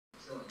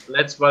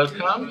Let's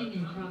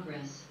welcome.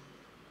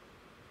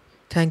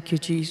 Thank you,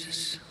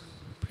 Jesus.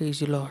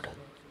 Praise you, Lord.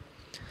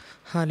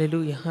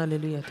 Hallelujah,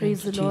 hallelujah.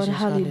 Praise Thank the you, Lord. Jesus.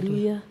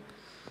 Hallelujah.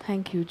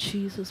 Thank you,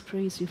 Jesus.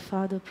 Praise you,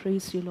 Father.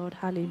 Praise you, Lord.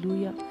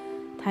 Hallelujah.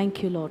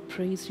 Thank you, Lord.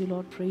 Praise you,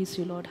 Lord. Praise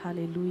you, Lord.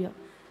 Hallelujah.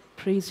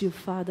 Praise you,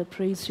 Father.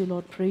 Praise you,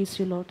 Lord. Praise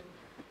you, Lord.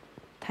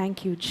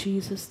 Thank you,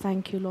 Jesus.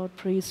 Thank you, Lord.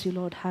 Praise you,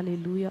 Lord.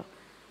 Hallelujah.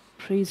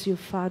 Praise you,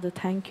 Father.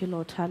 Thank you,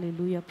 Lord.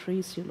 Hallelujah.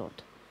 Praise you,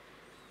 Lord.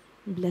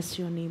 Bless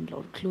your name,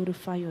 Lord.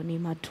 Glorify your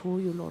name.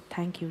 Adore you, Lord.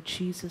 Thank you,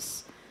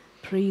 Jesus.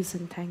 Praise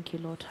and thank you,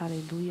 Lord.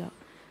 Hallelujah.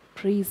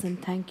 Praise and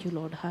thank you,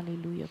 Lord.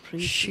 Hallelujah.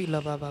 Praise you.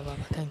 Sheila Baba Baba.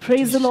 Thank you,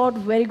 Praise the Jesus. Lord.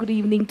 Very good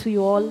evening to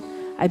you all.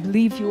 I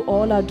believe you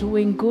all are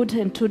doing good.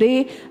 And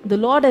today, the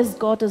Lord has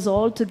got us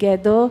all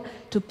together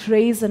to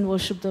praise and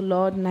worship the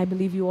Lord. And I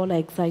believe you all are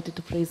excited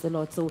to praise the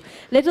Lord. So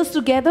let us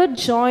together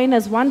join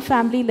as one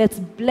family. Let's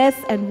bless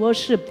and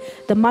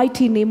worship the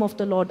mighty name of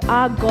the Lord.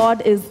 Our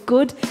God is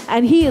good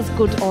and He is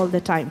good all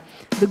the time.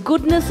 The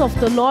goodness of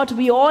the Lord,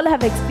 we all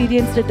have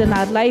experienced it in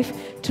our life.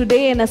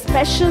 Today, in a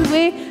special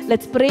way,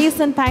 let's praise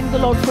and thank the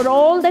Lord for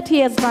all that He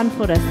has done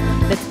for us.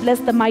 Let's bless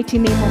the mighty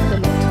name of the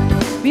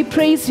Lord. We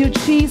praise you,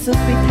 Jesus.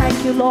 We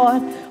thank you,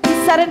 Lord.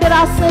 We surrender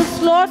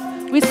ourselves, Lord.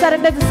 We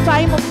surrender this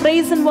time of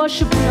praise and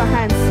worship in your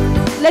hands.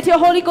 Let your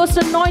Holy Ghost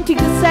anointing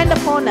descend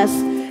upon us.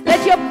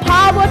 Let your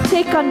power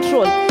take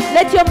control.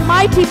 Let your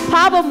mighty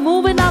power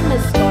move in our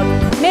midst, Lord.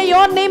 May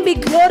your name be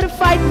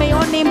glorified. May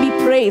your name be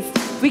praised.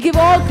 We give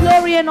all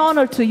glory and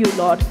honor to you,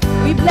 Lord.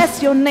 We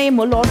bless your name,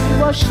 O Lord. We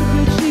worship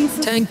you,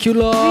 Jesus. Thank you,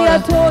 Lord. We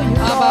adore you,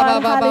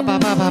 Lord.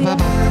 Hallelujah.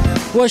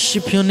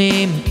 Worship your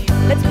name.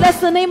 Let's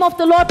bless the name of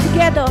the Lord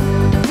together.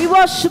 We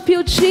worship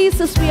you,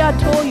 Jesus. We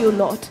adore you,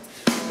 Lord.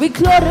 We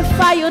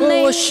glorify your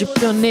name. Worship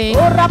your name.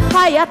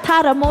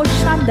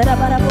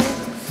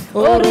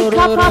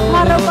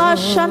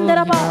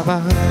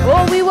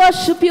 Oh, we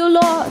worship you,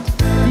 Lord.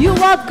 You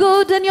are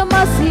good and your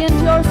mercy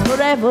endures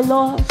forever,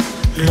 Lord.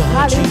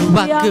 Lord, you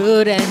are Hallelujah.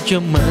 good and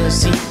your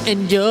mercy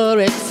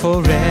endureth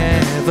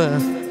forever.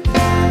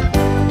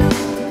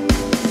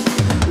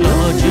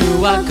 Lord,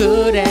 you are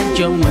good and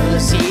your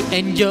mercy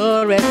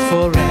endureth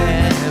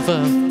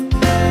forever.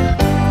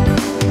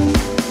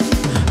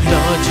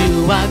 Lord,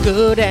 you are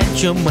good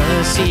and your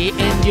mercy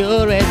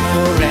endureth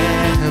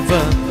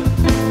forever.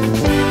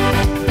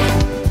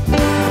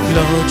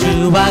 Lord,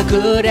 you are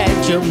good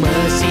and your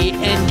mercy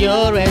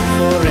endureth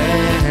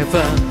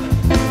forever.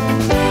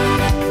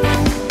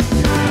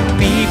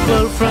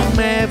 People from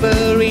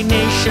every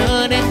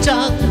nation and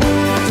tongue,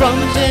 from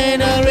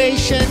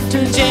generation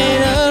to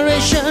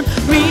generation,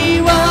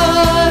 we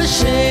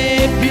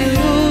worship you.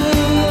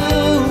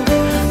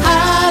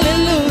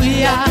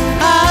 Hallelujah,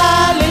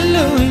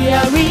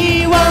 hallelujah,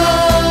 we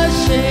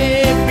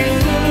worship you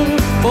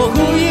for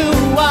who you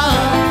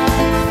are.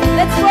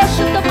 Let's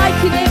worship the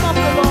mighty name of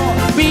the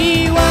Lord.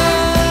 We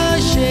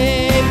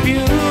worship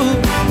you.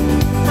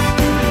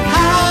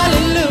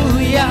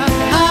 Hallelujah,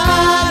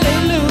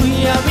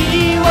 hallelujah, we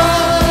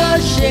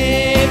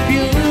worship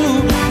you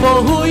for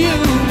who you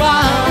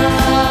are.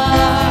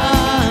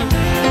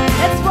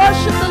 Let's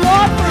worship the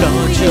Lord for who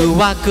Lord, He is.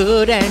 you are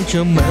good and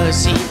your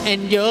mercy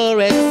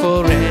endureth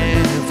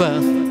forever.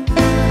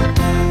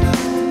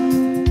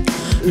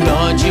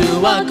 Lord,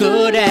 you are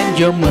good and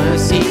your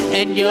mercy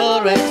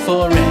endureth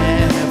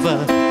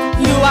forever.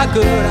 You are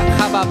good,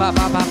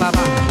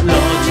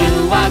 Lord,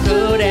 you are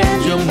good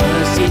and your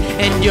mercy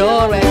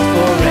endureth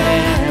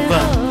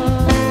forever.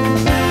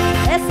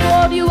 Yes,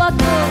 Lord, you are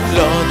good.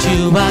 Lord,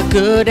 you are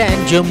good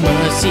and your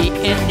mercy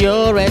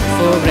endureth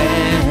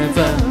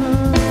forever.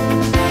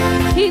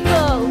 He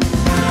goes.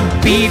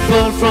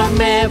 People from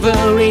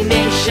every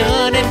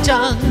nation and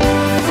tongue,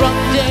 from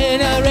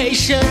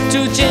generation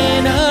to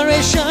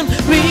generation,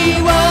 we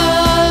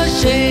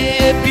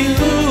worship you.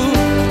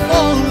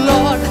 Oh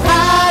Lord,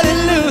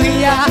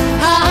 hallelujah,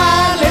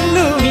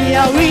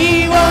 hallelujah,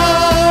 we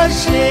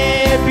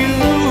worship you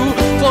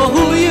for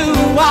who you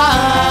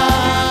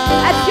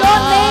are. At your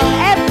name,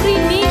 every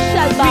knee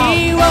shall bow.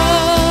 We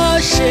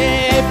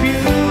worship you.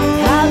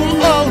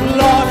 Hallelujah. Oh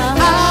Lord,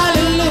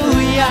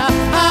 hallelujah,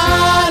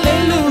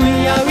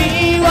 hallelujah, we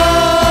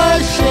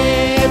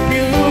worship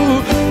you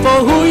for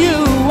who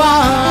you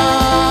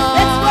are.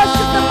 Let's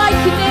worship the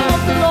mighty name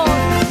of the Lord.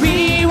 We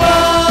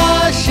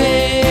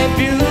worship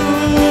you.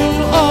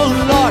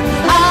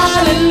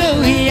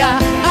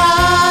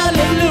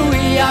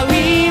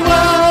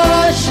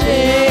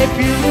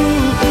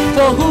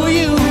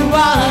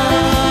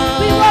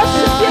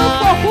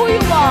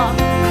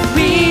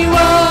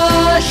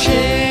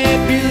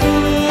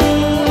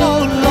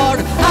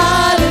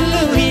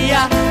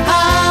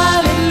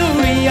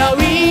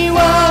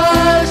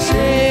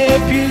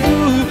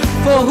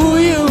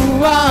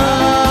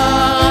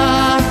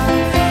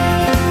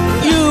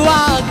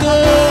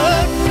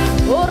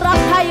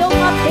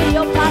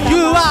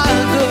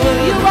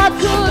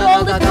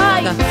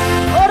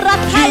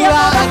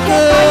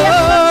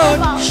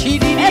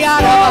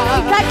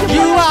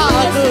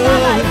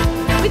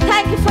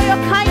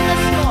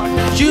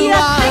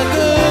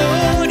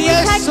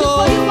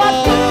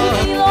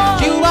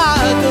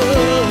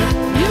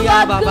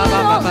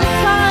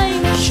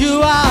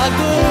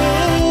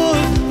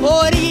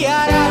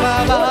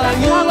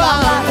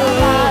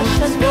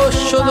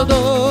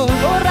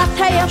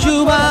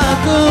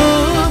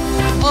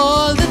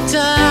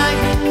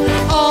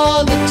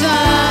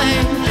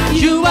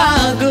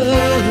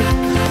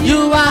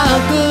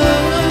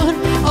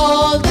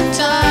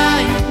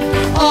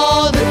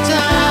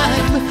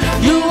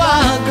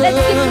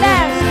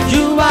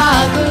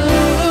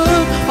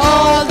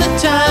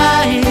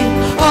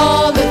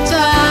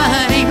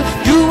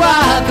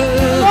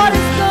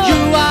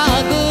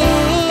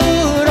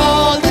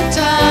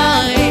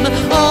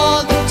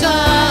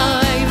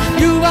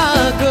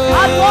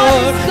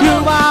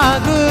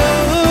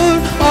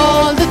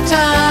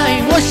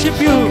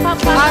 worship you.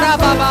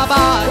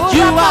 Arababa.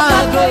 You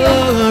are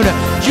good.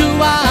 You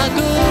are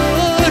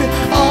good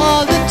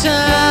all the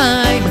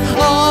time.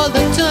 All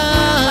the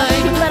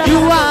time. You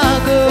are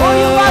good. Oh,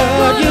 you are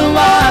good. You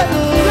are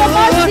good. Your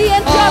mercy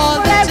endures all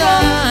the forever.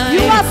 time.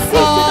 You are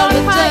seated all on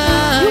the high.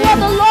 time. You are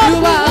the Lord You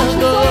who are watches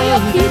over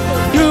your good. people.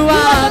 You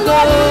are are the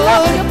Lord who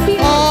loves your good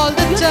people. all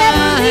the You time.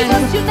 never leave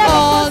us. You never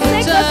all the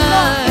forsake us,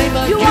 Lord.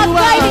 time. You are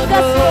guiding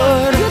us,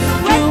 Lord. You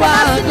strengthen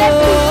us in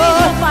every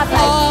phase of our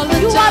all life. the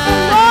You are the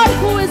time. Lord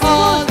who is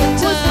all good, the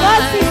whose time.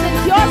 mercies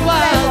endure You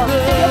are forever.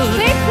 Your good.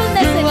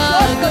 faithfulness You endures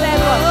are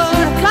forever. good.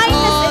 Your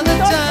kindness all the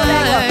endures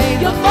forever.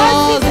 time. Your all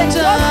mercies the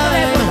endure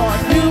forever, time. Lord.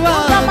 You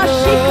are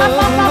Ramashika good.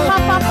 papa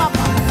papa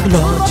papa.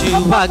 Lord, you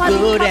are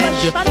good and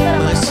your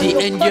mercy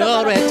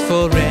endureth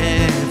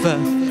forever.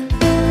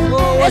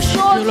 Oh, Yes, worship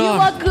Lord, you, you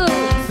Lord. are good.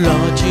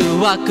 Lord, you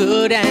are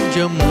good and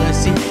your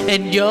mercy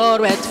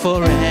endureth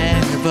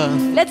forever.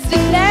 Let's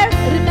declare,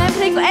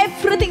 remembering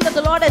everything that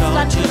the Lord has done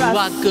Lord, you for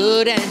are us.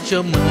 good and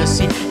your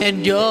mercy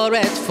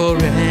endureth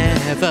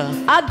forever.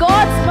 Our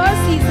God's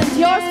mercies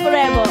endures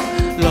forever.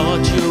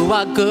 Lord, you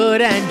are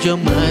good and your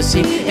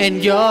mercy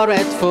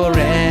endureth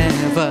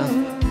forever.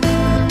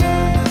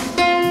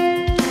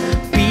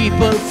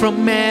 People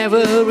from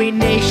every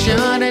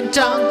nation and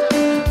tongue,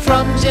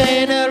 from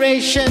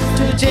generation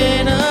to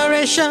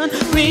generation,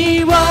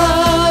 we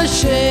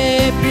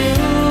worship you.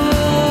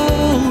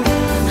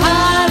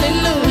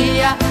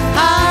 Hallelujah,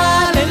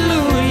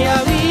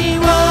 hallelujah, we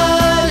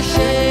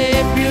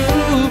worship you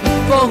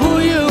for who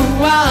you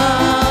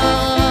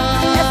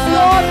are. Yes,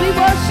 Lord, we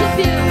worship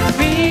you.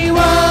 We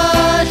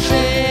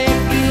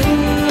worship you,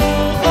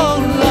 oh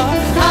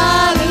Lord.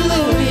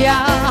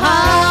 Hallelujah,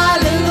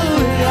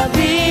 hallelujah.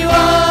 We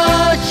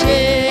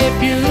worship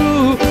you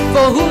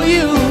for who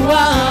you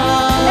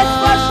are. Let's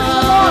worship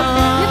the Lord.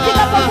 Lifting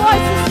up our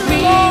voices to the We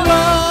Lord.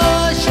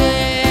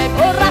 worship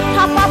Oh,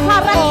 rakapapa,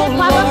 oh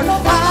Lord.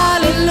 rakapapa.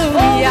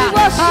 Hallelujah, Oh, we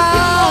worship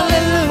you, Lord.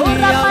 Oh,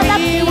 hallelujah.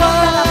 We rapadaki,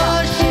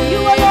 worship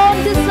you alone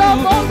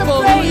deserve all the for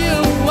who praise, you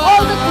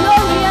all the are.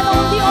 glory, and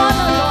all the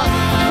honor, Lord.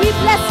 We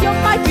bless your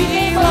mighty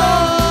name, O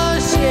Lord.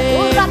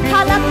 Oh,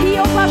 rakalaki,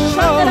 oh,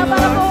 pashandera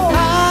barabo.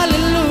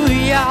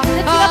 Hallelujah,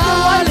 Lift up your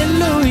voice.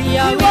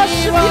 hallelujah. We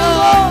worship you,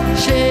 Lord.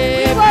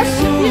 We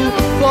worship you.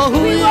 for who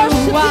We you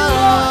worship you, are.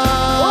 Lord.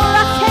 Oh,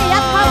 rakeya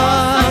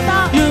karosata.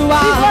 You We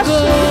are worship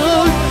you,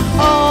 good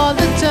all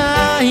the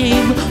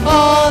time,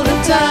 all the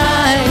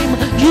time.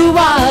 You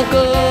are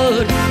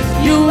good,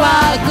 you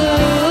are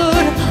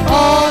good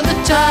all the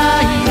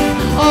time,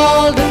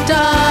 all the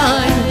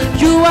time.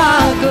 You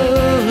are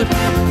good,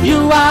 you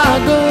are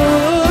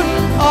good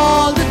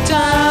all the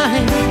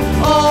time,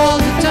 all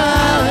the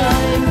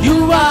time. You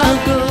are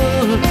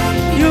good,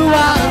 you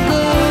are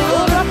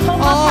good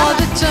all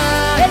the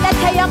time.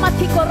 Elekeya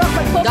matiko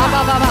rokotoka.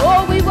 Dabababa.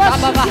 Oh, we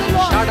worship Dababa. you,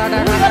 Lord.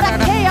 Shadadadadada.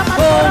 Urakeya Oh,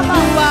 matoraba.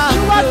 you are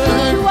You are good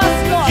good. to us,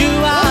 Lord. You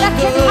are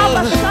Uraketa good.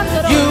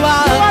 bashandoro. You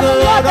are the good,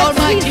 Lord that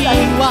Almighty sees us.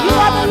 You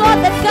are the one. Lord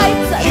that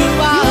guides us. You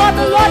are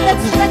the Lord that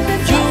good.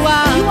 strengthens You us.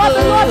 are You are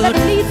the Lord that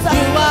good. leads us.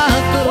 You are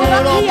good,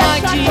 Urakeya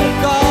Almighty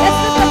shandoro. Let's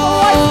lift up our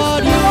God. voices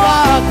to the You Lord.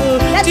 are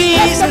good. Let's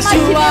bless the Jesus, mighty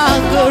you name of are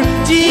the good.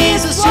 Lord. Jesus, He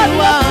is you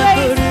worthy of are praise.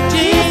 good.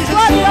 He is Jesus,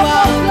 worthy you of all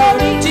are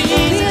glory. good. He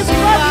is Jesus,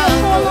 you worthy are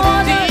of all good.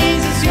 honor.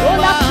 Jesus, you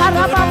Ola are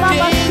karababa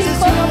good. Jesus,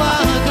 you bashikoroba.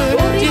 are good.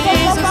 Oriko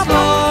Jesus, papa.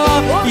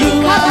 Lord, you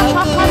Orika are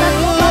rapapala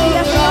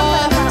tobaria good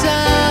all the shambaraba.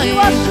 time. We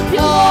worship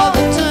you, All Lord.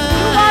 the You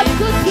are time.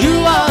 good to You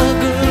me, are Lord.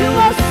 good. You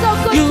are so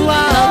good You to me,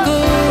 are Lord.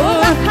 good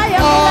Orakaya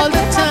all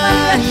the meleketa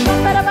maria time,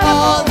 shambaraba.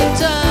 all the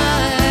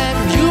time.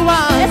 You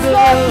are Yes, good.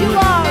 Lord, you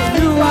are.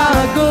 You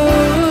are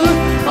good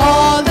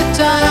all the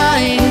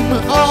time,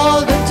 all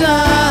the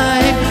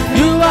time.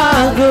 You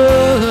are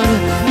good.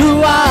 You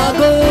are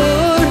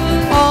good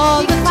all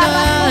the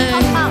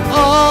time,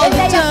 all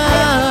the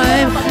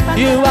time.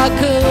 You are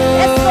good.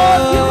 Yes,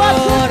 Lord, you are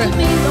good to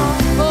me, Lord.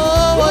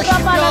 Oh,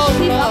 worship Urabala your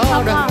shiva Lord.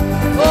 papa.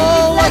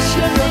 Oh, We bless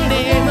worship your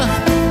name.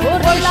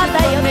 Worship Urila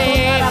your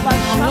name,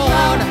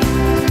 Lord.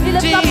 We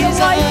lift up your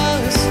voice.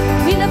 Jesus,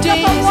 We lift up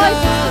our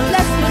voices to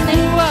bless your name.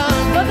 you are.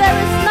 For there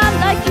is none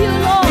like you,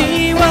 Lord.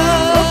 We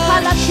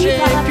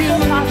worship you.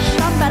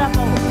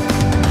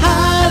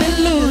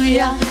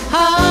 Hallelujah,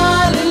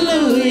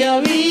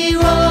 hallelujah. We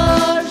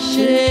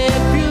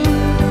worship you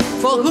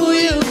for who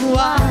you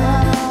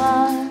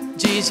are.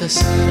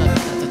 Jesus.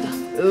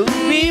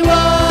 We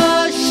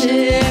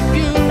worship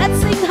you. Let's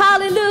sing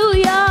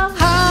hallelujah.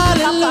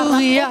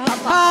 Hallelujah,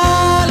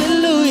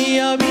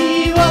 hallelujah.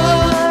 We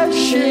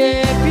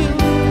worship you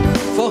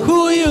for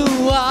who you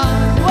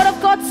are. The word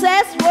of God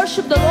says,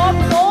 worship the Lord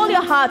with all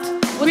your heart,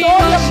 with We all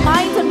your worship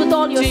mind, and with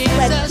all your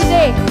strength. Jesus.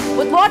 Today,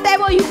 with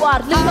whatever you are,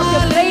 lift up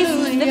your praise,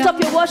 Hallelujah. lift up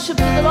your worship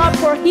to the Lord,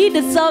 for He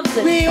deserves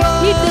it. We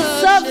He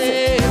deserves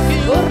it. worship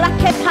you Oh,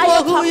 raketaya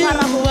for who you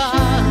paparabo.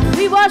 are.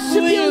 We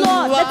worship Who you, you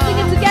Lord. Let's sing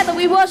it are. together.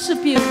 We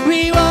worship you.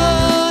 We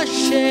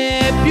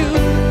worship you,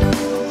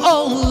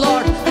 oh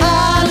Lord.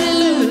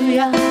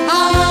 Hallelujah,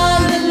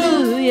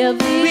 hallelujah.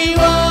 We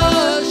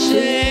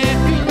worship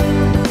you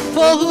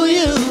for who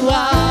you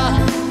are.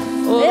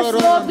 Oh, Yes,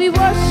 Lord, we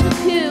worship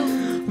you.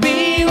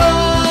 We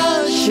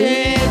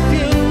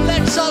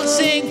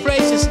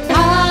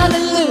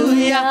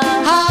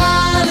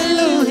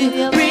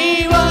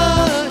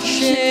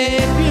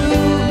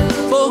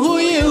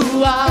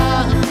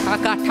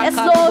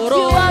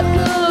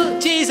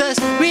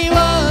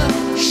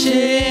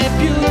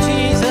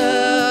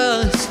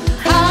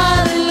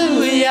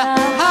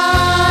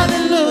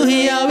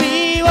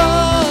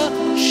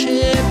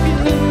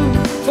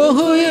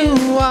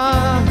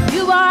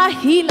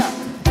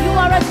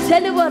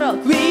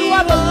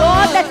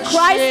let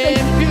Christ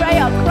the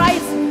prayer,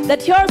 Christ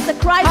that hears the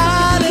cries of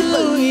His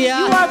people.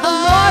 You are the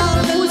Lord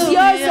whose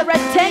ears are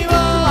attentive to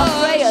our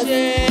prayers.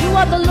 You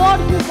are the Lord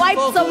who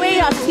wipes away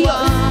our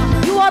tears.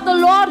 You are the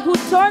Lord who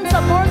turns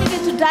our mourning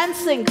into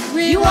dancing.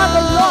 You are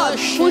the Lord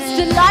who is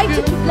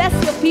delighted to bless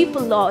your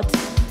people, Lord.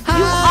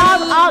 You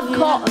are our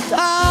God,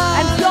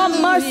 and your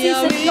mercies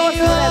endure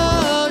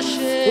forever.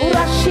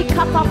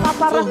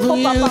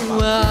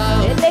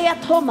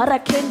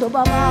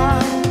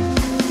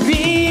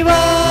 We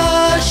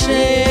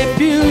worship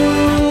you,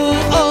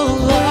 oh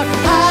Lord.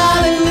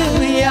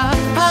 Hallelujah,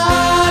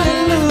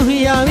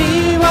 hallelujah. We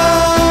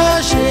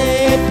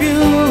worship you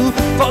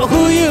for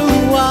who you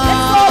are.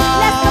 Let's all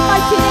bless the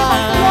mighty name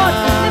of the Lord.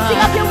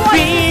 Lifting up your voice.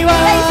 We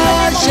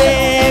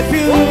worship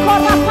you, oh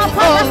Lord.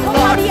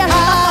 Hallelujah,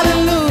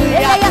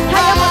 hallelujah.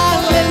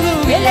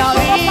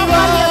 We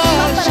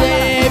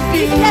worship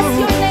you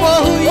for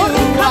who you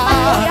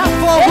are,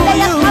 for who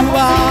you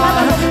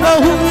are, for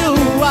who you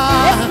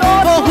are,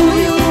 for who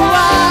you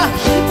are,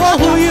 for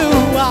who you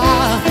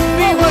are.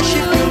 We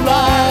worship you,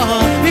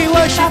 Lord. We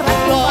worship you,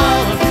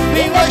 Lord.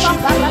 We worship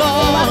you,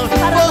 Lord,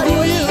 for who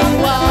you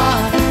are,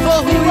 for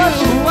who you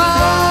are.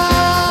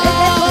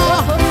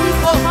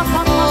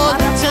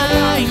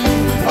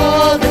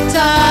 All the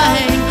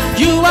time,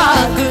 you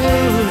are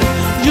good,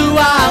 you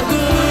are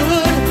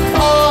good.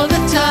 All the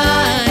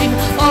time,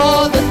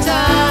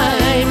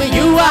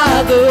 you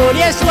are good.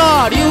 Yes,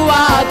 Lord, you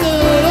are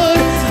good.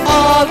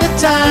 All the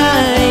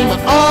time,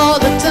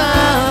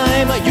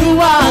 you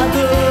are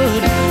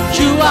good,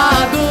 you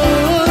are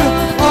good.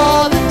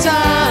 All the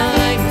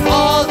time,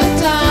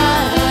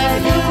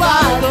 you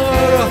are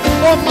good.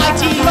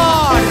 Almighty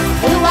Lord,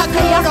 you are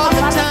good all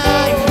the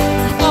time.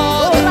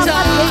 All the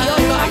time,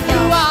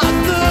 you are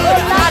good.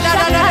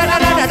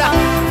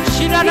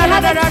 We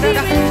have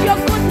experienced your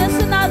goodness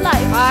in our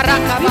life.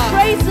 We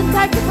praise and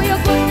thank you for your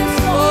goodness,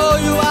 Lord. Oh,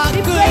 you are We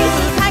good. praise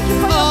and thank you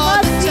for your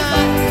All the mercy,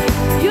 time. Lord.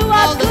 You are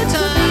All the good to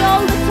me time.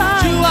 all the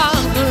time. You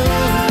are good.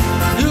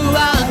 You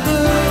are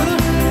good.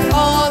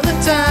 All the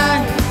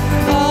time.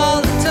 All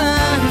the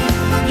time.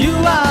 You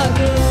are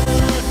good.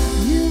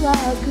 You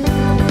are good.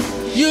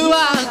 You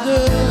are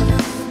good.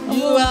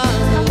 You are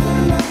good.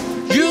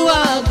 You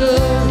are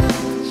good.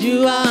 You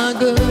are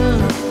good.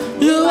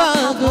 You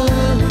are good.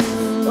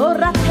 Oh,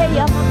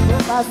 Rakeya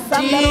Makoba,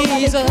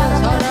 Jesus.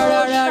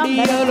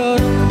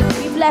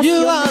 we bless You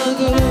you. are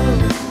good.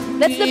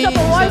 Let's lift up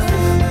our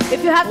voices.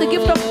 If you have the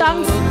gift of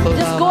tongues,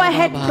 just go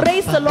ahead,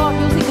 praise the Lord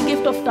using the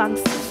gift of tongues.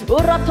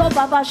 All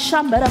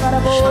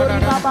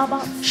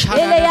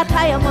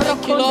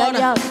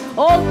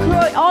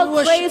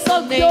praise,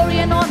 all glory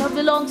and honor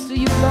belongs to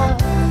you,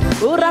 Lord.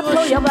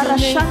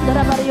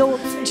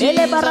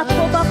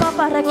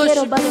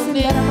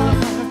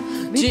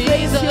 We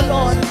praise you,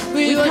 Lord.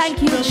 We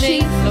thank you,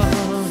 Jesus.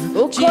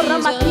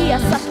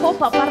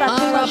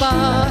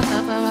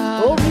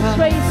 Oh, we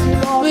praise you,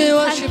 Lord. We We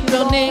worship thank you,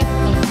 your Lord. name,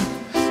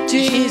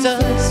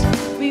 Jesus.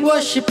 We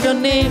worship your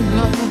name,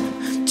 Lord.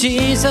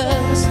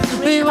 Jesus.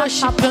 We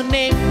worship your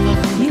name,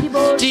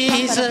 Lord.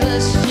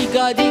 Jesus.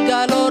 Diga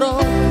diga loro.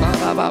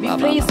 We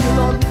praise you,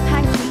 Lord. We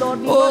thank you, Lord.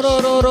 We worship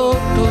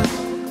you.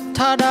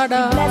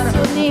 Bless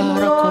your name,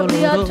 Lord.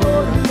 We adore you,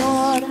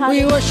 Lord.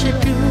 We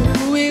worship you.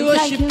 We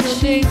worship thank you, your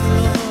name,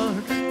 Lord.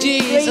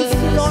 Praise you,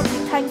 Lord. Jesus. We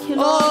thank you,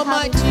 Lord.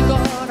 Almighty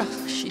God.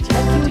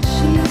 Thank you,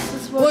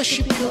 Jesus.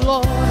 Worship you,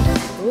 Lord.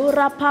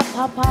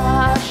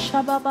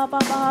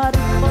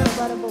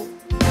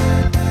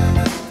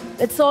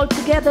 Let's all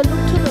together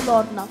look to the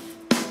Lord now.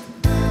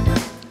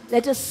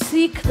 Let us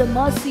seek the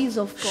mercies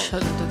of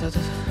God.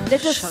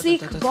 Let us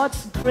seek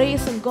God's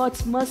grace and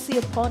God's mercy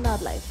upon our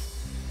life.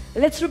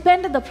 Let's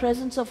repent in the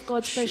presence of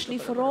God, especially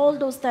for all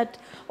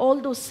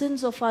those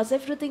sins of ours,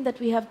 everything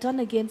that we have done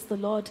against the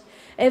Lord,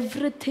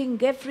 every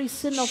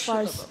sin of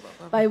ours,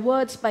 by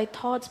words, by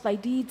thoughts, by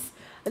deeds.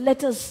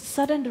 Let us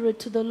surrender it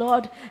to the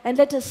Lord, and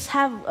let us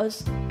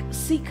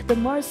seek the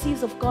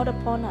mercies of God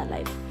upon our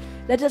life.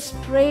 Let us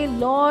pray,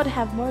 Lord,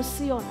 have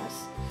mercy on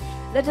us.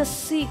 Let us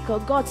seek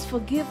God's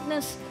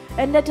forgiveness,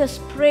 and let us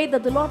pray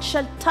that the Lord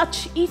shall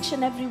touch each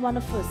and every one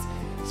of us,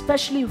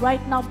 especially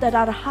right now, that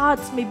our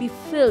hearts may be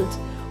filled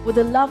with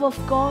the love of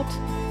God,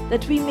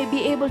 that we may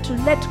be able to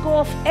let go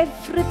of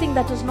everything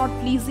that is not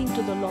pleasing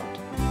to the Lord.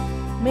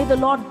 May the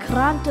Lord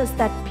grant us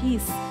that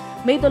peace.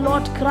 May the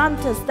Lord grant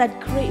us that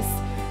grace.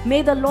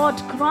 May the Lord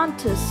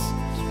grant us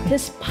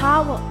His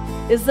power,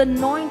 His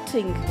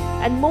anointing,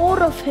 and more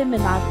of Him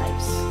in our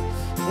lives.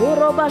 Lord,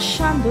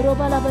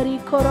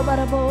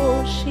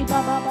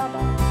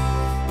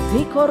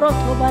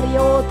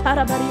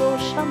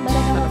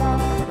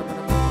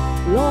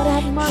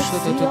 have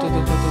mercy on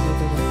us.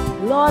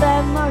 Lord,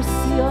 have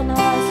mercy on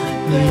us.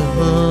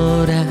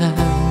 Lord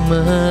have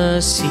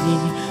mercy,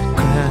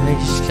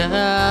 Christ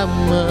have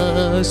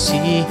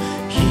mercy.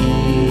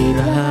 Hear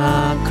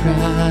our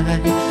cry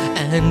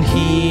and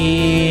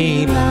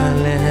heal our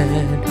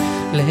land.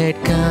 Let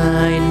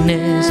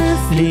kindness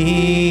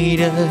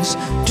lead us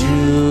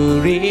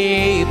to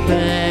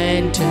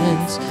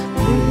repentance.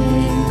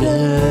 Bring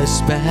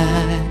us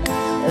back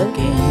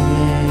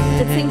again.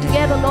 Let's sing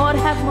together, Lord,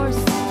 have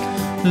mercy.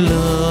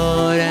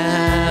 Lord,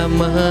 have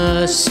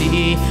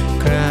mercy.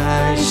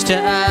 Christ,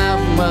 have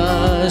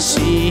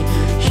mercy.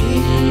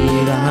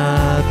 Hear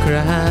our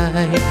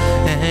cry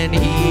and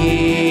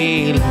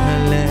heal our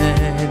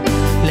land.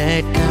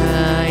 Let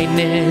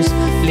kindness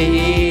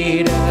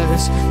lead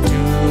us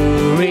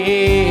to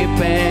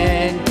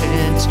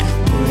repentance.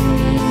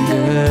 Bring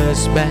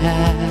us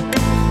back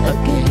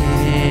again.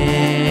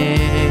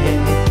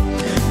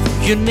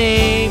 Your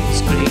name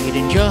is great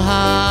and your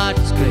heart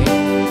is great.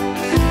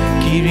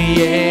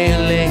 Kyrie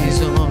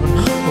eleison,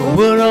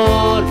 over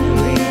all you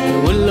reign,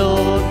 you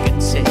alone can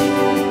save.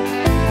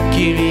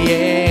 Kyrie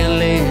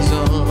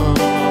eleison,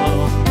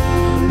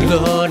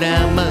 Lord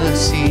have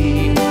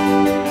mercy.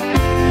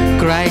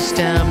 Christ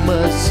have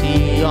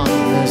mercy on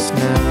us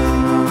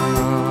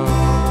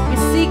now. We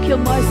seek your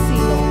mercy,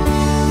 Lord.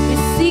 We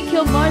seek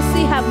your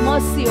mercy. Have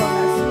mercy on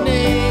us, Lord.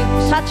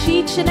 Touch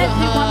each and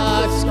every one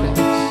of us, Lord.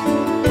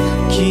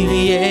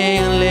 Kyrie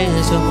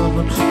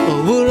eleison,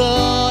 over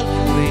all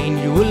you reign,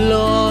 you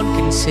alone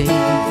can save.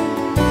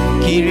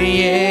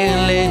 Kyrie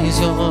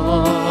eleison,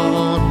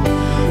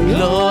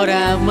 Lord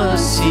have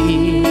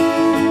mercy.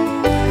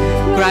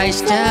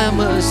 Christ have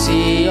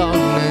mercy on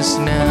us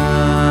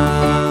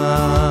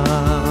now.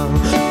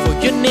 For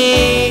your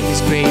name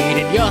is great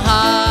and your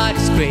heart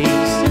is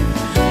grace.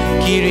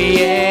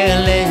 Kyrie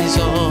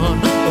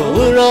eleison,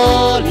 over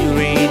all you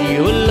reign,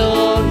 you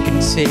alone can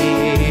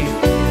save.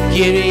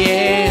 Kyrie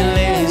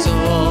eleison,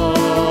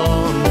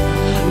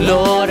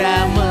 Lord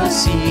have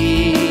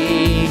mercy.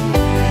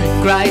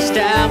 Christ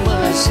have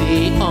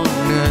mercy on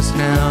us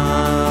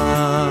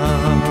now.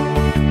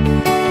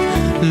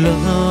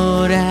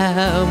 Lord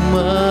have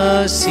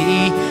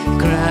mercy.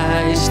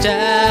 Christ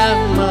have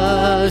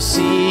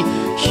mercy.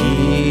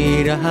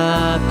 Hear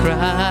our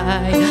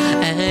cry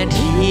and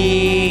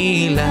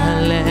heal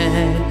our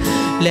land.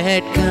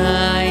 Let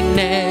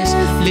kindness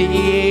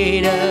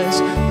lead us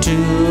to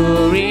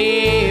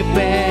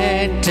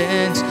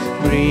repentance.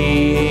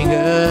 Bring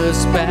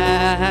us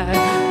back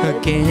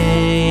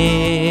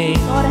again.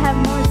 Lord, have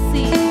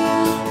mercy.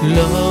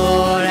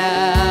 Lord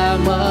have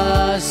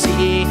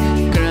mercy.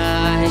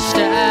 Christ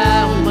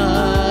have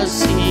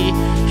mercy.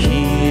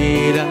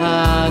 Hear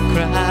our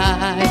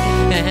cry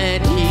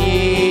and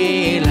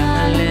heal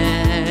our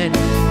land.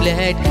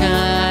 Let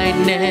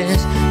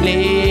kindness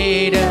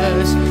lead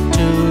us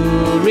to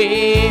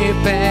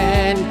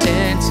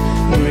repentance.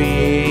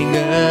 Bring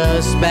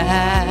us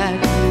back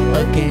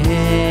again.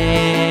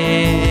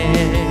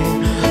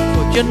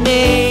 For your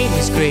name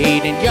is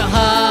great and your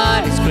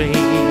heart is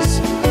grace.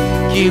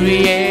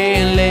 Kyrie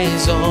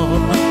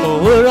eleison,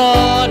 over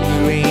all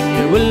you reign,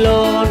 you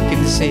alone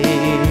can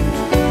save.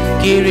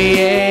 Kyrie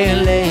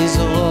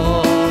eleison,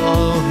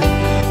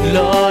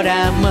 Lord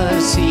have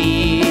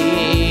mercy.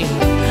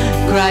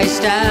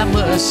 Christ have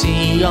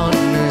mercy on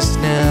us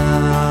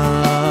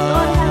now.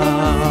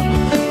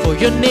 For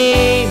your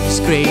name is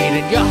great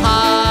and your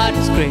heart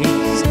is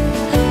grace.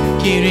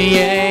 Kyrie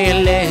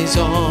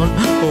eleison,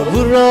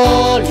 over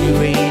all you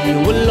reign, you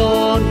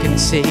alone can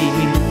save.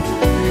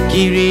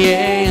 Kyrie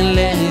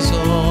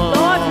eleison,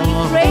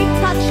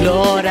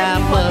 Lord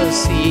have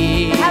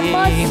mercy. Have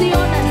mercy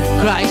on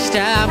us. Christ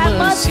have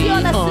mercy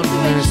on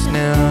us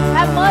now.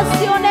 Have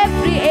mercy on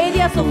every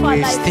area of Who our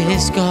is life.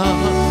 this God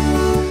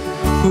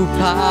who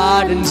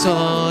pardons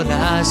all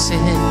our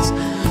sins,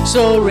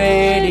 so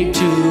ready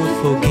to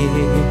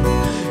forgive?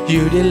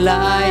 You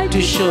delight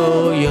to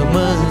show your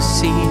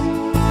mercy.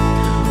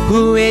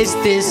 Who is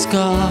this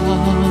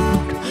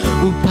God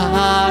who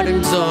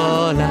pardons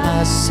all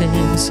our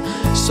sins,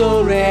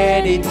 so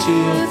ready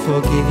to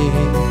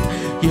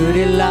forgive? You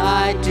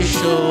delight to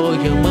show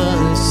your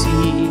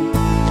mercy.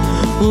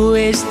 Who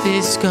is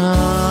this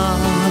God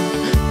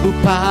who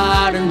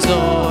pardons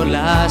all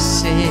our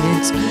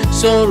sins,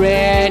 so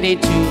ready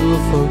to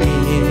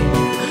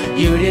forgive?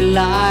 You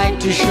delight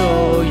to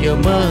show your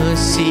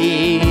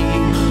mercy.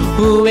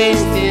 Who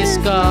is this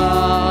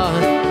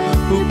God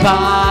who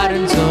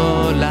pardons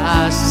all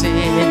our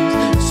sins,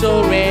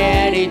 so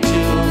ready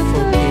to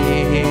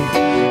forgive?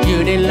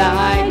 You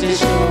delight to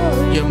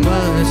show your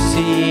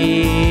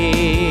mercy.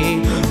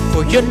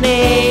 For your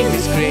name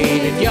is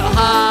great and your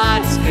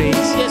heart is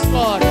grace. Yes,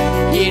 Lord.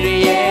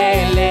 Kyrie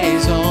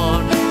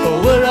eleison,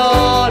 over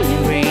all you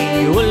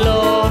reign, you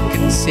alone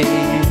can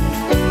save.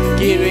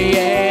 Kyrie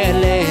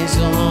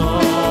eleison,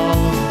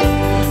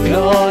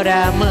 Lord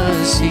have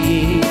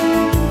mercy.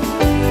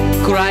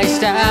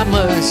 Christ have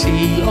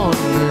mercy on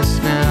us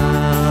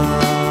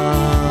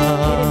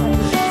now.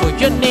 For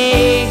your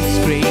name is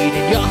great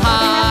and your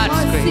heart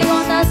is great.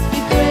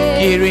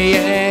 Kyrie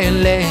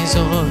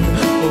eleison,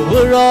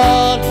 over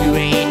all you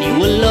reign, you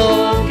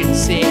alone can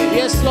save.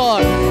 Yes,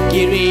 Lord.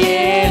 Kyrie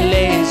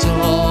eleison,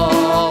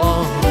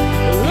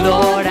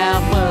 Lord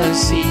have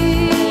mercy.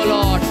 Oh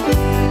Lord,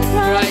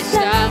 Christ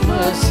have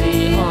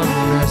mercy on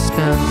us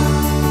now.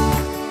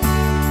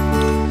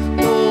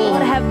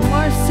 Lord, have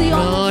mercy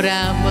on Lord us.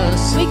 have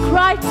mercy. We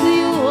cry to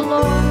you, O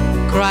Lord.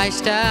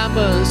 Christ have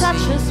mercy.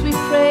 Touch us, we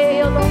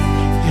pray, O Lord.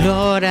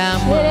 Lord,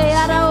 have Tere mercy.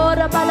 ara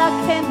ora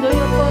balakendo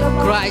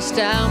yotoraba. Christ,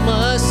 have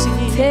mercy.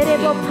 Tere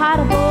bo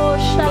parbo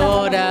shalaba.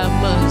 Lord, have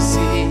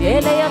mercy.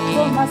 Ele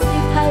yato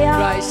masikaya.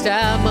 Christ,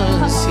 have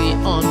mercy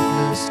on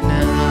us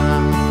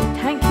now.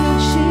 Thank you,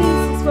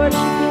 Jesus.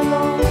 Worship you,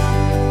 Lord.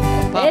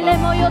 Ele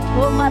moyo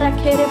to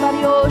marakere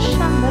bario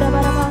shambara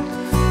baraba.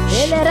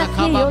 Ele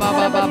rakiyo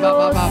tarabario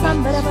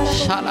sambara baraba.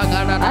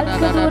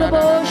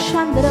 Alkadurabo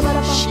shandara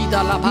baraba.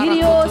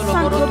 Dirio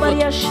santo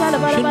baria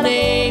shalabara Your baraba.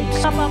 name,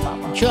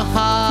 your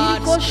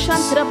heart, Diriko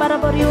shandara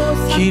barabario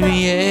sambara.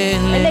 Kyrie,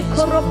 Ele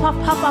koro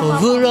papa papa.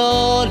 over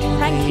all you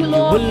Thank you, reign,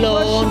 Lord. you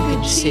alone Worship you,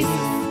 can Jesus. save.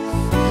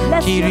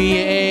 Bless your Kyrie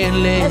name.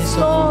 Yes,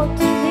 eleison. Lord.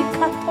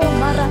 Rikato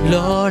mara.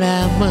 Lord,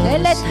 have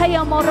Ele mercy.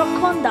 taya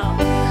morokonda.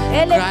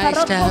 Ele Christ,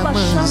 karoko have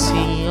bashanda.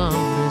 mercy on us.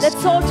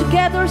 Let's all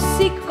together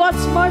seek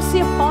God's mercy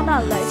upon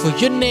our lives. For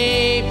your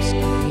name is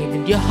great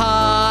and your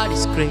heart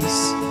is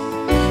grace.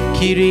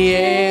 Kyrie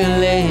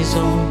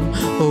eleison,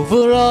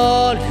 over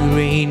all you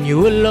reign,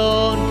 you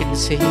alone can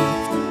save.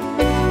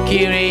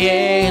 Kyrie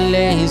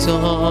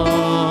eleison,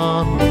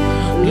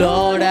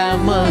 Lord, have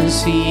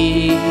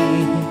mercy.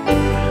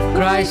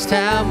 Christ,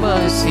 have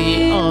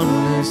mercy on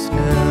us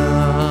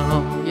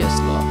now. Yes,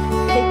 Lord.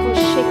 Teko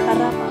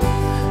shekaraba.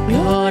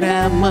 Lord,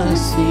 have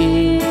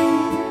mercy.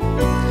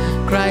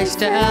 Christ,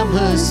 have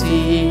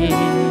mercy.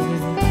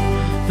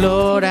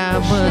 Lord,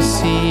 have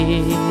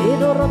mercy.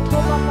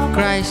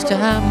 Christ,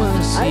 have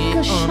mercy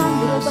on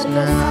us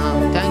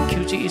now. Thank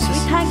you, Jesus. We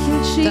thank you,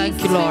 Jesus.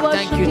 Thank you, Lord. We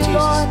Thank you, worship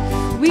Jesus. Lord.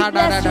 We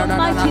bless your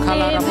mighty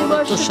name. We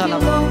worship you,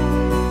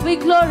 Lord. We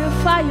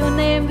glorify your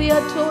name. We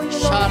adore you,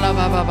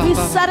 Lord. We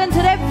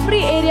surrender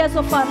every areas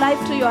of our life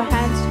to your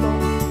hands,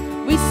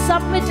 Lord. We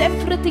submit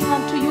everything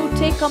unto you.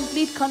 Take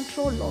complete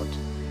control, Lord.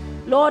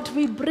 Lord,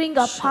 we bring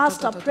our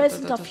past, our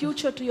present, our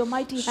future to your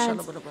mighty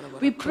hands.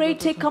 We pray,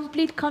 take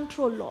complete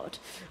control, Lord.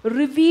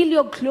 Reveal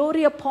your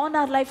glory upon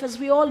our life as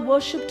we all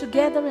worship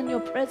together in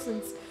your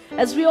presence.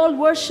 As we all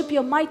worship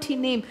your mighty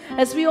name,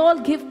 as we all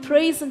give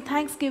praise and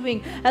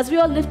thanksgiving, as we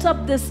all lift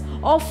up this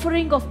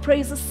offering of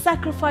praise, a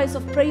sacrifice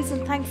of praise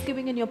and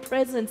thanksgiving in your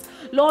presence.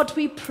 Lord,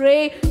 we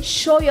pray,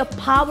 show your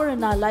power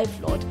in our life,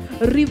 Lord.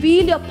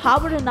 Reveal your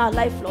power in our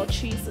life, Lord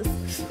Jesus.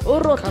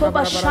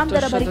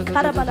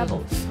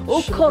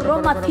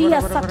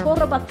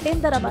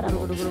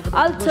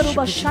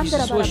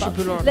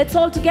 Let's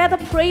all together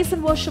praise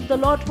and worship the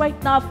Lord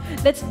right now.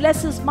 Let's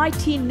bless his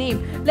mighty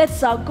name.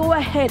 Let's go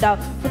ahead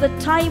for the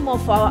time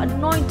of our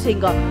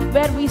anointing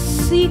where we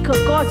seek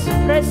God's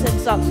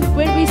presence,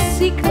 where we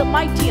seek the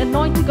mighty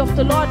anointing of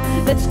the Lord.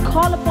 Let's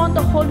call upon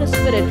the Holy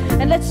Spirit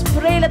and let's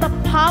pray. Let the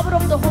power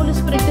of the Holy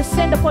Spirit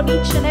descend upon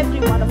each and every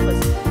one of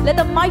us. Let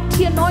the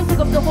mighty anointing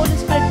of the Holy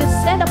Spirit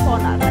descend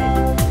upon our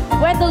life.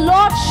 When the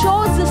Lord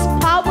shows his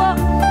power,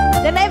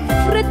 then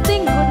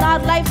everything in our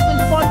life will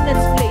fall in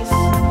its place.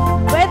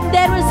 When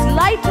there is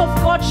light of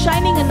God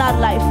shining in our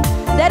life,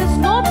 there is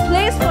no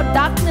place for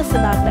darkness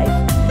in our life.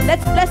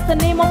 Let's bless the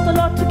name of the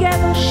Lord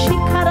together.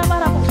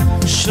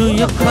 Show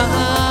your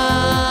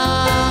power,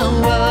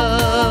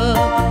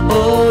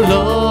 oh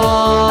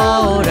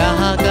Lord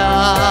our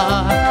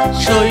God.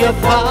 Show your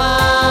power,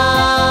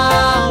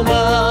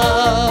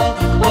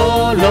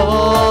 oh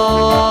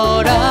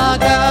Lord our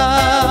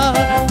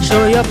God.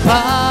 Show your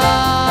power,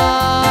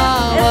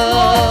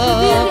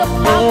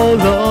 oh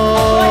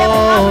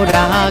Lord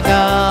our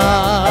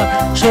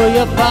God. Show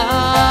your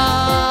power,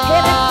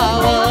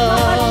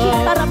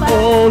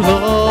 oh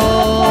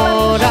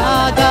Lord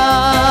our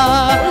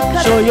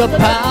God. Show your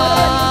power,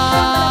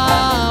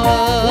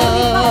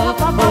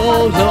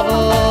 oh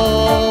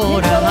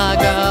Lord our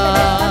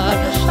God.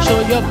 Show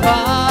your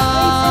power,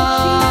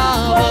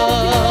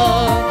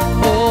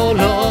 oh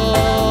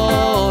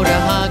Lord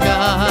our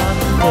God.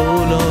 Oh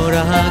Lord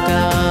our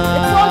God.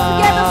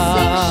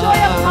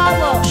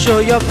 Show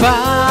your power,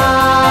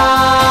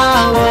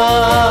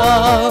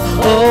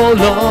 oh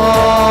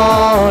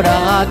Lord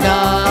our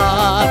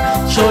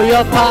God. Show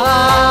your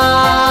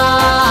power,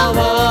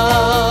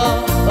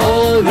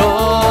 oh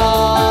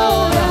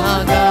Lord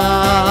our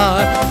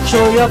God.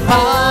 Show your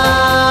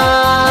power,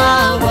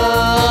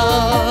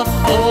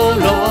 oh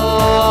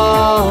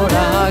Lord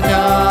our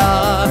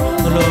God.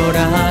 Lord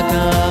our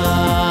God.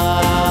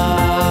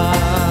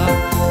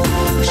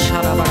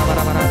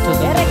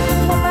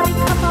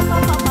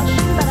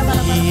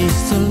 He is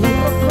the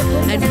Lord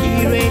and he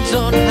reigns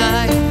on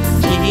high.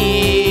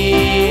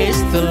 He is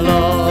the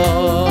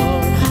Lord.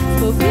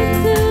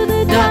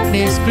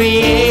 Darkness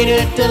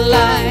created the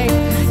light.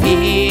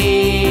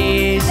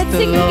 He is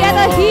the Lord.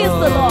 Together, he is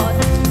the Lord.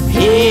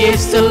 He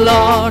is the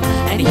Lord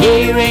and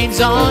he reigns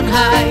on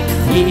high.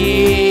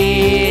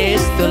 He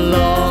is the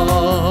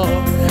Lord.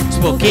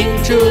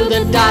 Spoken through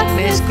the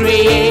darkness,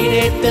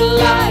 created the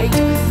light.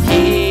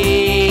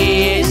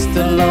 He is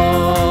the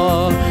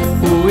Lord.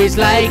 Who is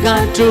like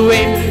unto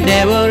him,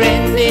 never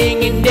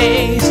ending in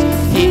days.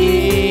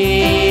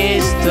 He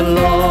is the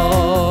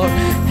Lord.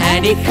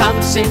 And he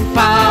comes in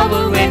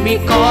power when we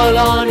call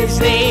on his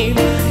name.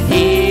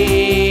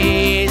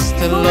 He is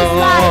the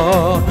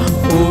Lord.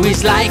 who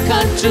is like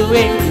unto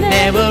him,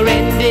 never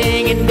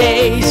ending in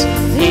days.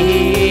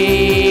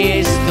 He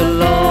is the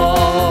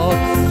Lord,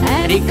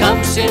 and he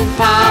comes in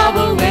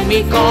power when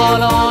we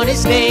call on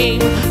his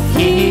name.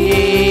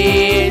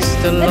 He is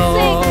the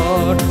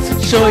Lord.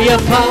 Show your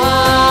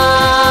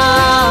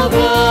power,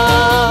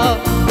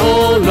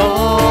 oh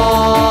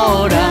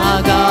Lord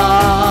our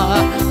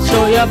God.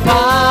 Show your power,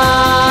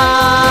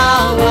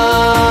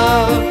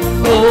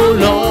 oh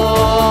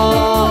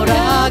Lord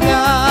our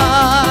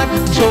God.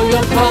 Show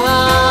your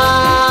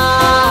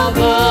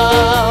power,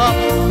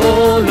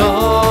 oh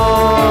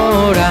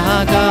Lord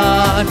our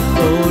God,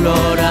 oh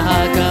Lord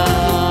our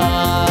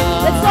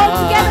God. Let's all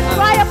together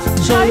cry up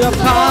Show your to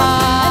the Lord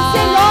and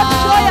say, Lord,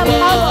 show your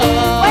power.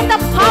 When the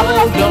power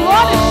of the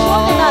Lord is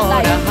shown in our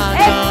life,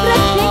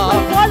 everything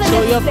will fall in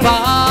Show its your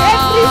place.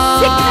 Every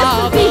sickness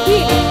will be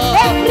healed.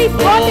 Every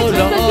bondage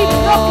will be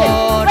broken.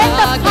 When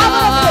the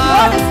power of the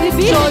Lord is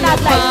revealed in our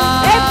life,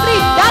 every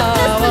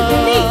darkness will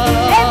flee.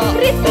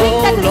 Everything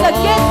that is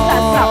against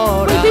us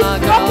will be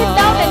broken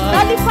down and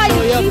nullified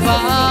in Jesus'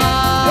 name.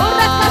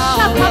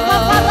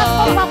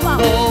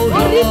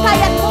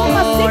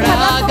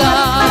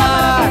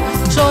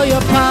 Show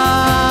your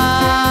power,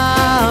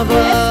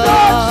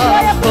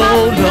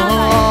 oh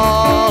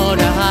Lord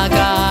our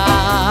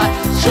God.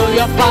 Show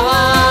your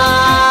power,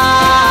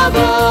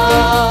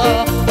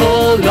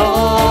 oh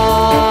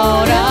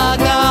Lord our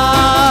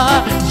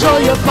God. Show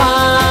your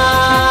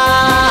power,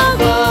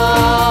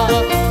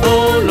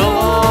 oh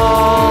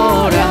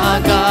Lord our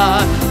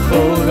God, oh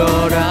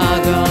Lord our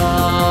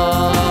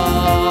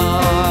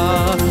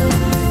God.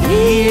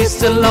 He is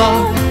the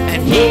Lord,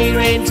 and he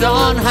reigns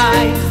on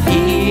high.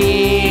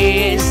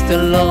 He is the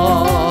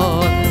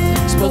Lord,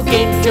 spoke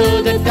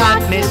into the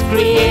darkness,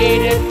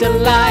 created the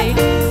light.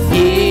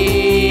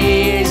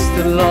 He is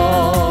the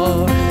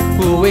Lord,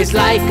 who is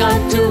like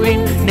unto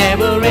him,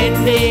 never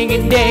ending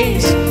in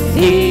days.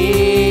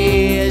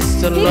 He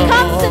is the He Lord,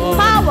 comes in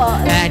power.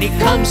 and he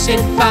comes in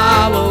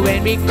power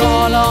when we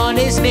call on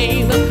his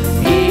name.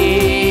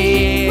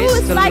 He Who is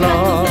is the like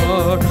unto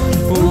Lord,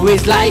 who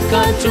is like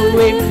unto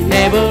him,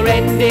 never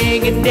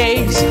ending in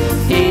days.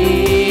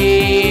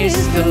 He is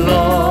the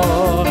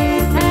Lord,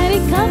 And he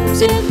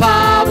comes in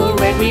power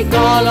when we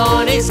call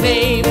on his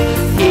name.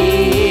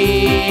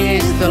 He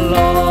is the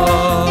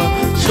Lord.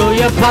 Show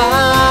your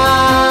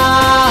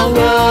power,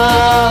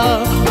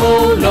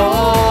 oh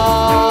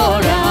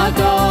Lord our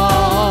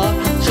God.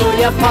 Show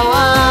your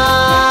power,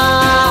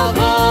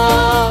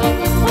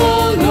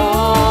 oh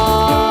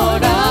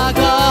Lord our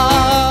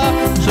God.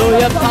 Show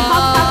your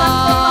power,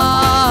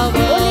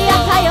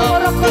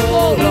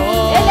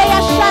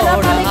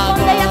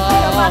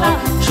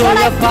 Lord,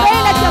 I pray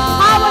let your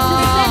power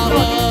descend,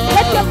 Lord.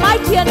 Let your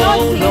mighty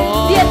anointing,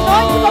 the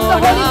anointing of the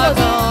Holy Ghost,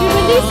 be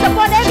released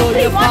upon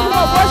everyone who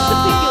are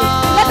worshiping you.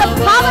 Let the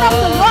power of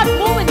the Lord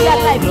move in their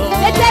life.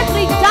 Let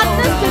every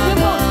darkness be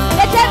removed.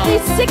 Let every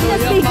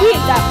sickness be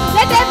healed.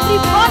 Let every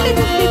bondage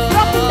be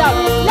broken down.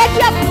 Let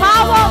your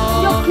power,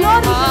 your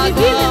glory be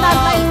revealed in our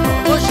life.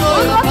 Show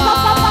your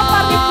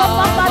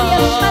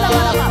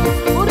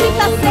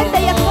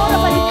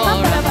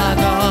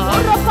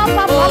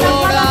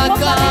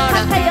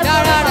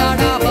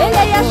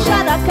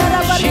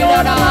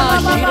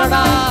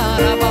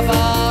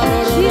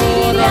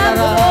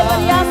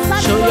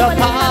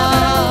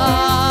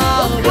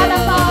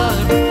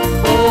power,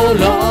 oh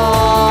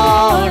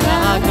Lord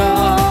our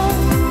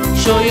God.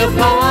 Show your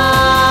power,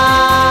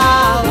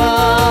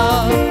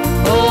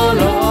 oh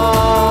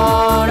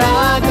Lord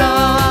our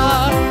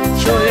God.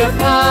 Show your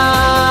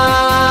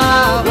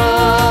power,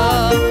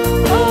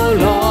 oh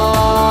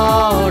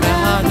Lord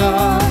our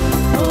God,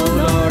 oh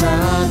Lord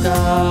our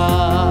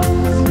God.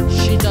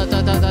 Shida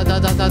da da da da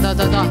da da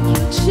da da.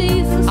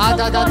 Jesus. Ah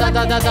da da da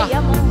da da da.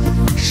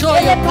 Show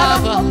your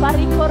power.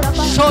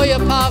 Show your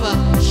power.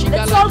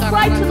 Let's all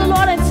cry to the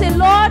Lord and say,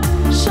 Lord,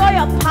 show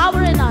your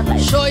power in our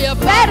life. Show your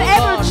power,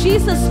 Wherever Lord.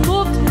 Jesus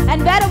moved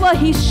and wherever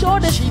he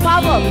showed his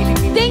power,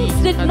 things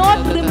did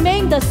not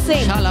remain the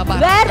same.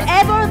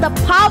 Wherever the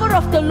power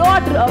of the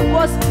Lord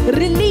was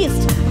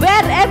released,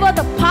 wherever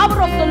the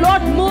power of the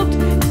Lord moved,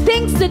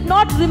 things did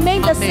not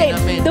remain the same.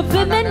 amen. The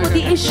woman with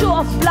the issue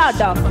of blood,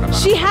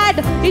 she had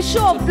issue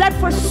of blood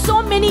for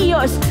so many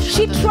years.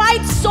 She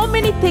tried so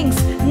many things.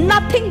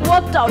 Nothing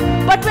worked out.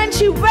 But when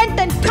she went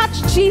and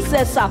touched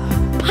Jesus,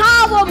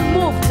 power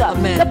moved.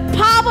 Amen. The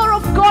power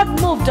of God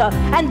moved,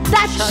 and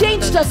that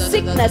changed her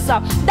sickness.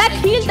 That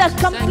healed her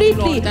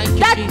completely. Thank you,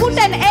 That Jesus. put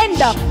an end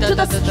to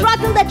the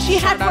struggle that she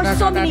had for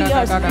so many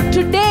years.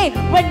 Today,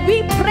 when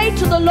we pray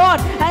to the Lord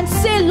and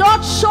say,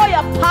 Lord, show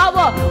your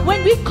power,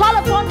 when we call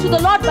upon to the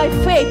Lord by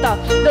faith,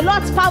 the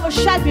Lord's power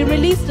shall be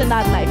released in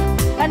our life.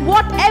 And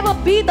whatever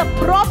be the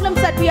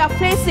problems that we are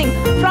facing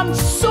from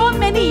so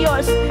many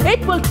years,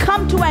 it will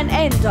come to an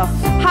end.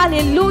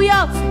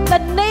 Hallelujah. The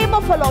name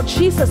of our Lord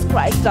Jesus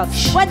Christ.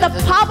 When the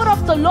power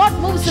of the Lord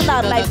moves in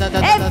our life,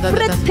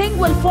 everything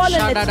will fall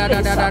in its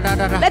place.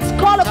 Let's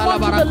call upon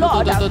to the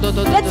Lord.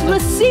 Let's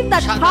receive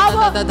that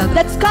power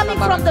that's coming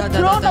from the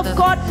throne of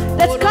God,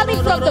 that's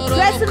coming from the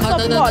presence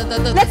of God.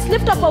 Let's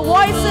lift up our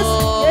voices.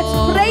 Let's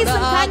praise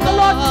and thank the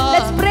Lord.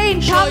 Let's pray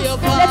in tongues.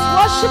 Let's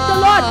worship the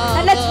Lord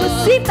and let's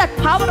receive that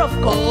power of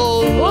God.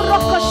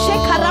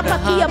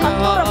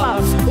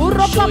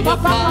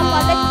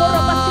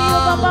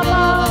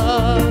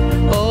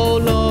 Oh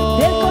Lord,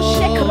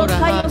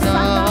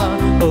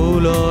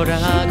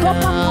 oh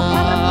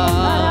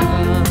Lord,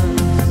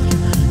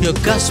 your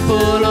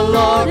gospel, oh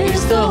Lord,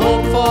 is the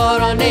hope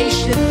for our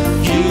nation.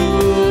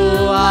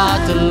 You are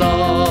the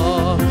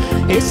Lord.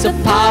 It's the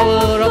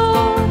power of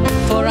God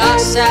for our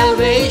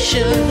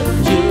salvation.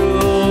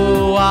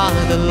 You are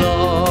the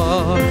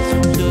Lord.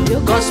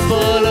 Your gospel,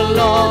 oh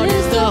Lord,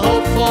 is the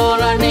hope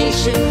for our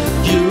nation.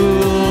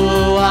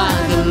 You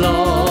are the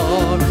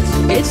Lord.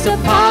 It's the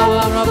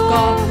power of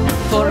God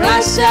for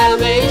our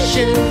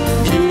salvation.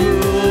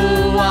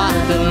 You are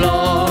the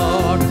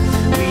Lord.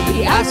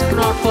 We ask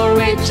not for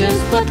riches,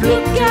 but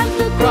look at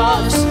the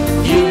cross.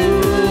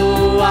 You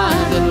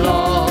are the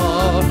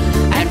Lord.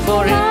 And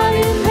for our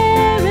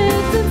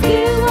inheritance,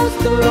 give us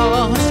the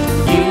lost.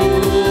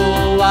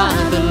 You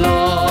are the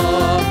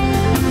Lord.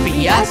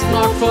 We ask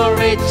not for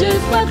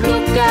riches, but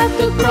look at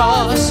the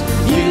cross.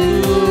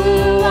 You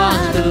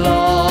are the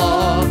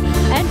Lord.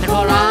 And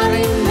for our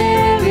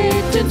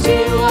inheritance,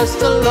 give us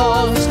the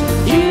lost.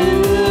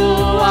 You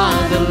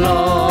are the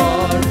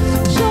Lord.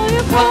 Show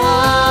your power,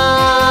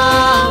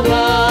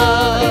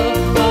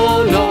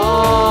 oh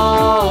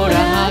Lord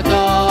our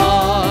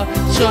God.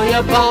 Show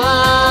your power,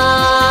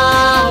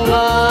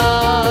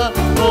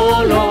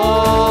 oh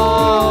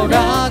Lord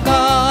our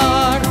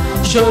God.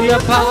 Show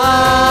your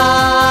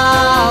power,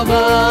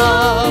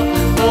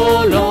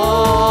 oh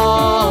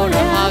Lord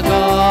our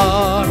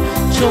God.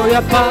 Show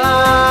your power,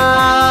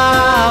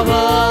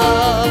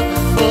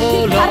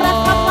 oh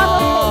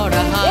Lord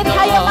our God.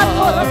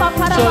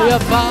 Show your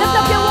power. Lift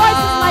up your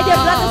voices, my dear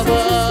brothers and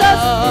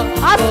sisters.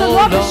 Ask the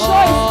Lord to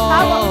show His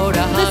power.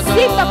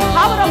 Receive the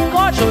power of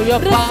God.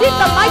 Receive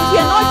the mighty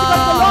anointing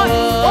of the Lord.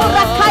 Oh,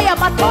 Rakaya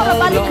Matora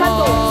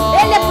Balikando.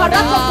 Ele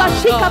Parato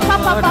Kashika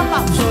Papa Papa.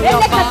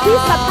 Ele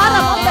Katisa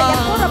Paramanda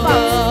Yakuraba.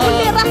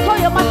 Uli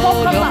Ratoya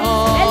Matokaba.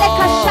 Ele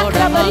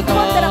Kashakra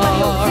Barikondra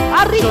Mario.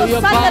 Arrigo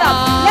Sandra.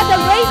 Let the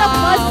rain of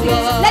mercy,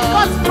 let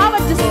God's power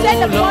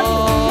descend upon you.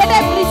 Let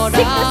every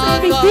sickness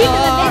be healed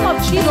in the name of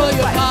Jesus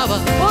Christ.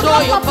 Show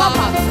your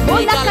power.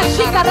 Ola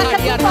Kashika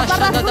Rakatuka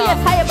Baratuya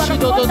Kaya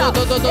Barakonda.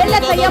 Ele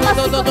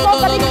Kayamasi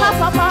Kotoba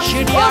Rikapa.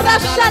 Ora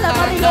Shala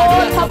Mario.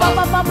 Papa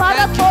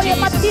Baratoya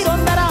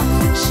Matirondara.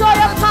 Show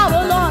your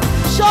power, Lord.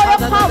 Show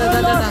your power,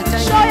 Lord.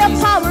 Show your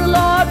power,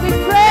 Lord. We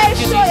pray.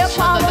 Show your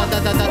power.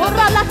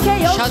 Ora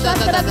Lakeyo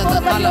Sandra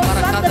Kodayo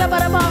Sandra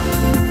Baraba.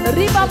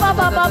 Riba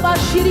Baba Baba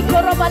Shiri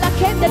Koroba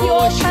Lakendri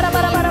O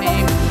Sharabaraba.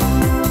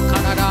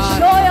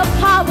 Show your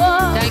power.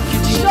 Thank you,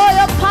 Jesus. Show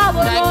your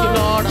power, Thank you,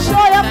 Lord.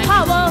 Show your Thank you,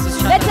 power.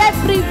 Jesus. Let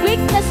every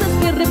weaknesses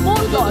be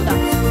removed, Lord.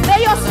 May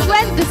your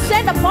strength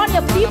descend upon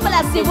your people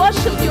as they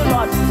worship you,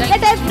 Lord.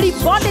 Let every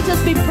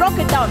bondages be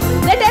broken down.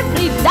 Let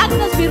every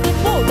darkness be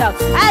removed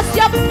as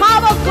your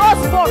power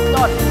goes forth,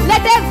 Lord.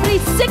 Let every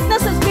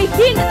sicknesses be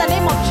healed in the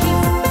name of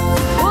Jesus.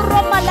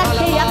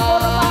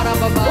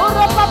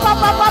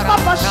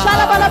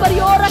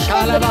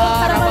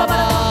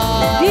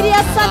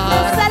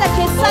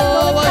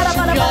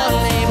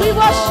 We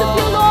worship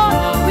you, Lord.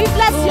 We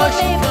bless your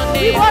name.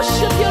 We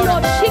worship you,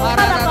 Lord.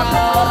 Jesus,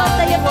 we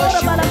worship you, Lord. Jesus, we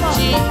worship you,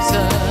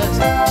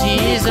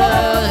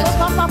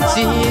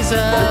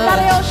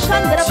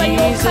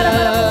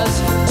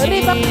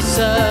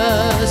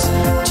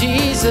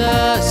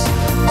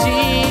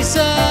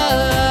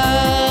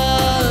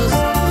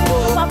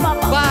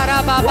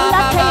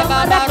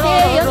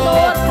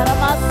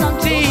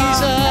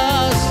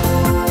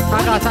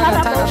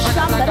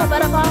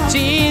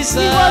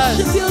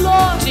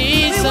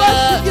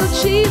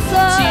 Jesus.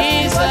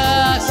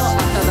 Jesus.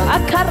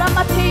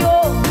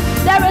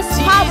 There is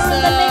power in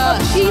the name of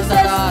Jesus.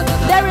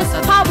 There is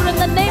power in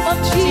the name of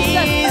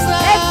Jesus.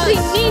 Every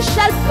knee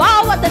shall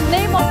bow at the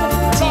name of the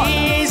Lord.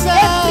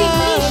 Every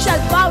knee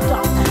shall bow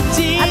down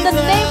at the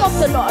name of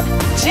the Lord.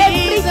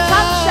 Every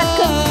tongue shall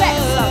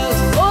confess.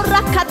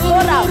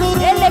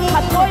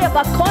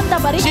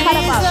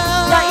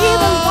 The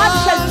evil one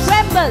shall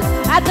tremble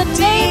at the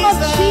name of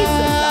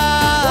Jesus.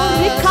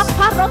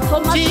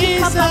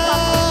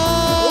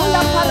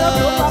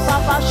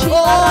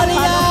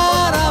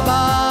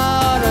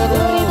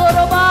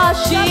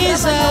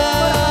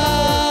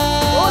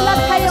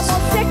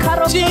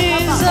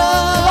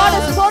 The Lord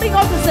is pouring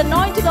out His is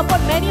anointing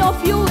upon many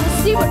of you.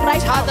 Receive it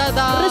right now.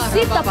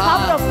 Receive the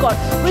power of God.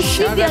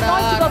 Receive the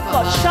anointing of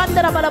God.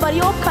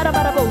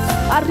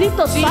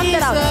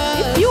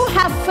 If you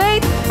have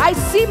faith, I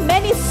see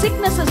many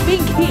sicknesses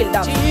being healed.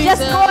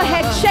 Just go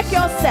ahead, check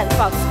yourself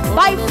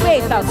by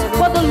faith.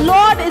 For the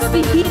Lord is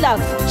the healer.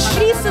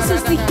 Jesus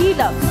is the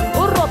healer.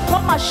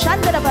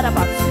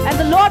 And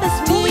the Lord is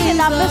moving in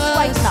our midst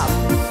right now.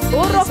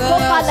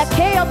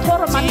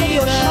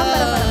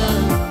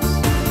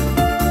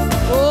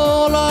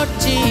 Oh Lord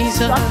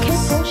Jesus,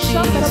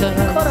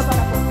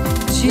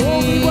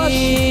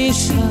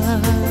 Jesus,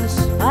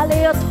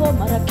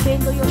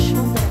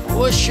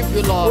 worship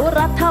you, Lord.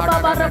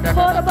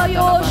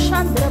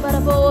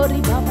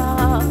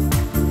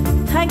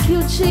 Thank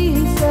you,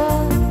 Jesus.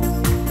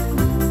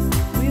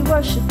 We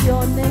worship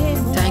your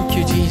name. Thank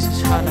you,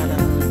 Jesus.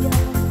 Hallelujah.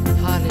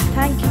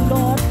 Thank you,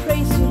 Lord.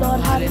 Praise you, Lord.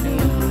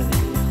 Hallelujah.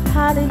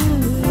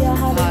 Hallelujah.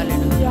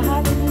 Hallelujah.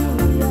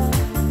 Hallelujah.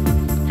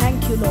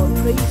 Thank you, Lord.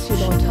 Praise you,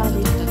 Lord.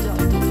 Hallelujah.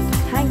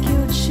 Thank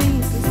you,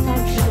 Jesus.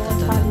 Thank you,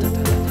 Lord.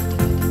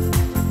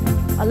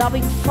 Hallelujah. Our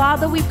loving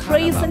Father, we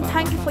praise and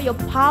thank you for your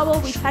power.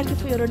 We thank you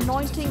for your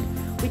anointing.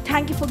 We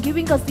thank you for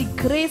giving us the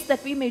grace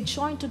that we may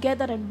join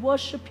together and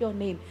worship your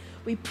name.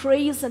 We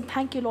praise and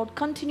thank you, Lord.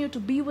 Continue to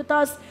be with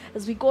us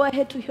as we go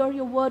ahead to hear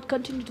your word.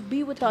 Continue to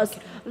be with us,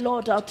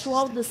 Lord,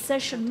 throughout this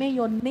session. May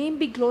your name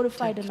be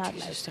glorified in our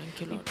lives.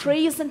 We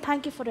praise and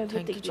thank you for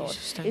everything, Lord.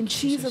 In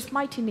Jesus'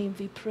 mighty name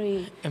we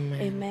pray.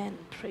 Amen.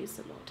 Praise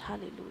the Lord.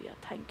 Hallelujah.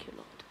 Thank you,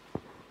 Lord.